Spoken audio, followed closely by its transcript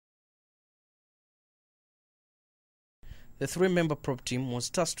The three-member probe team was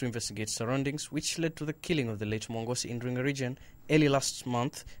tasked to investigate surroundings which led to the killing of the late mwangosi in Iringa region early last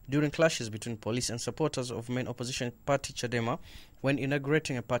month during clashes between police and supporters of main opposition party Chadema when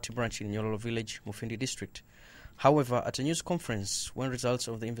inaugurating a party branch in Nyololo village, Mufindi district. However, at a news conference when results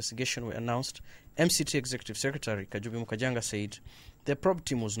of the investigation were announced, MCT Executive Secretary Kajubi Mukajanga said the probe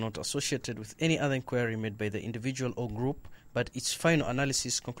team was not associated with any other inquiry made by the individual or group, but its final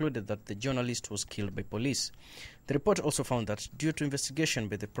analysis concluded that the journalist was killed by police. The report also found that due to investigation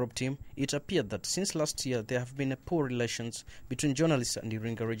by the probe team, it appeared that since last year there have been poor relations between journalists and the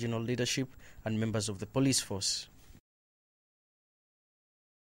Iringa regional leadership and members of the police force.